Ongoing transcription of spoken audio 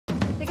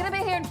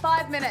here in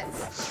 5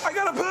 minutes. I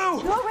gotta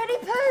poo! You already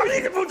pooed. I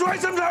need to poo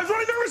twice sometimes. When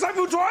I'm nervous, I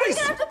poo twice. You're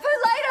gonna have to poo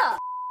later.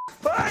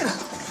 Fine.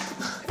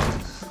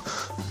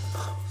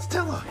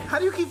 Stella, how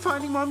do you keep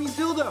finding Mommy's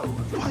dildo?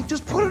 Fine,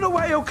 just put it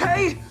away,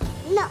 okay?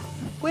 No.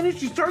 When did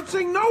she start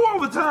saying no all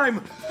the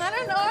time? I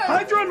don't know.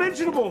 Hide your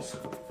unmentionables.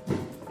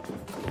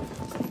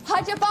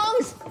 Hide your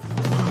bongs.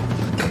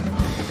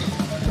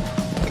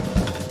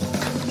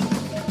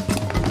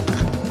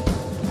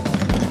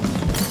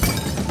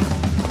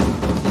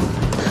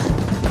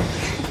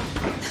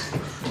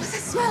 What's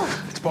that smell?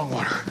 It's bong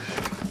water.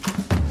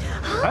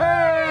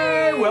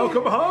 Hey,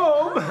 welcome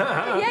home.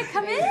 Yeah,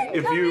 come in.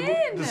 If you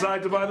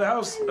decide to buy the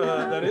house,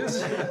 that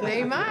is.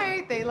 They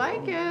might. They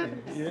like it.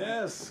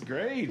 Yes,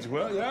 great.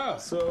 Well, yeah.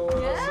 So.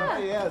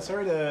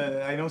 Sorry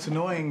to. I know it's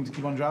annoying to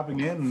keep on dropping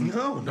in.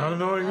 No, not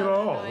annoying at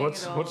all.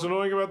 What's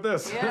annoying about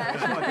this?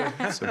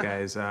 Yeah. So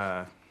guys,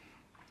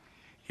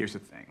 here's the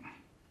thing.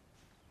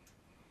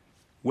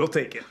 We'll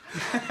take it.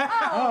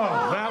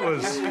 Oh, that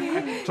was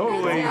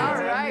totally. All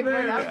right.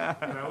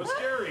 That was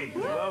scary.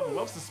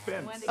 Love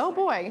suspense. Oh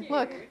boy!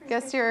 Look,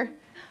 guess your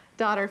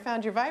daughter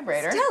found your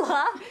vibrator.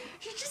 Stella,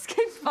 she just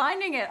keeps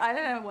finding it. I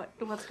don't know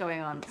what's going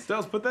on.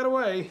 Stells, put that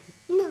away.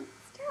 No,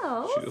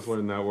 Stella. She just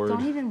learned that word.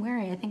 Don't even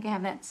worry. I think I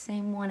have that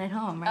same one at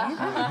home,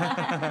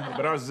 right?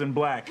 But ours is in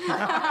black.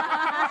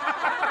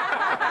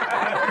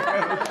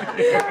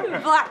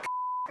 Black.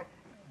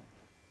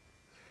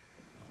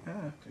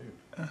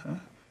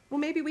 Well,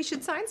 maybe we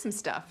should sign some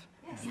stuff.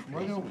 Yes.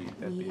 Why don't we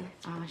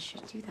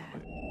should do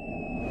that.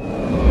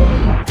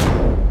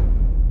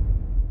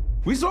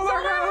 We sold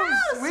our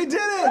house! We did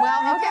it!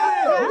 Well,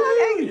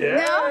 okay. Yeah.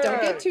 Now,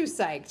 don't get too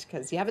psyched,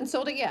 because you haven't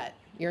sold it yet.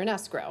 You're in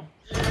escrow.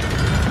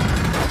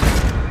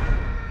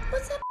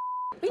 What's that?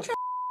 We tried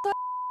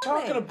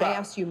Talking about. I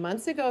asked you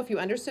months ago if you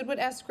understood what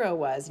escrow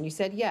was, and you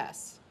said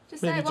yes.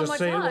 Just Maybe say it one just more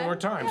say time. it one more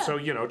time. Yeah. So,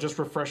 just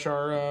refresh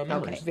our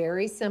memories. Okay,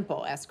 very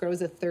simple. Escrow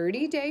is a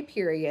 30-day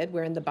period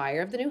wherein the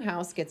buyer of the new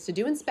house gets to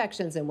do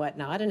inspections and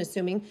whatnot, and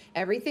assuming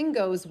everything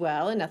goes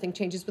well and nothing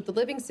changes with the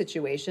living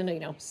situation,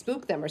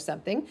 spook them or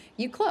something,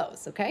 you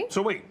close, okay?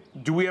 So wait,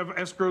 do we have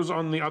escrows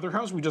on the other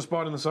house we just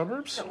bought in the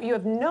suburbs? You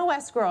have no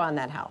escrow on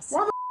that house.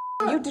 Why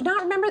you do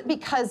not remember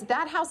because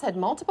that house had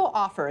multiple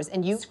offers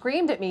and you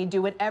screamed at me,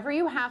 do whatever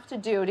you have to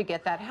do to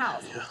get that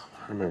house. Yeah,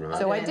 I remember that.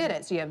 So I did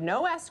it. So you have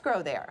no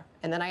escrow there.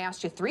 And then I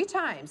asked you 3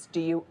 times, do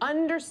you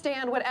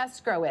understand what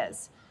escrow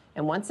is?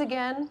 And once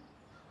again,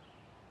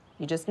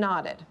 you just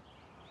nodded,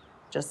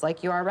 just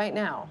like you are right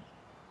now.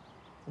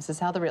 This is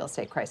how the real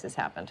estate crisis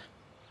happened.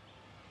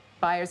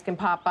 Buyers can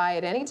pop by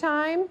at any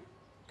time,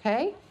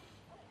 okay?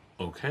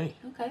 Okay.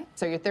 Okay.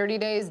 So your 30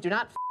 days, do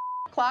not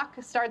clock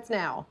starts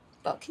now.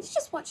 But can you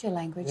just watch your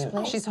language,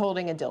 please? She's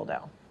holding a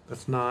dildo.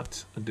 That's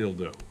not a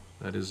dildo.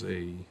 That is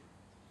a...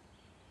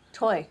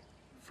 Toy.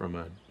 from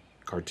a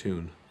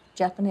cartoon.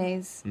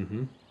 Japanese.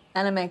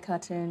 Anime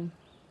cartoon.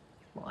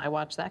 Well, I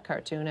watch that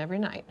cartoon every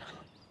night.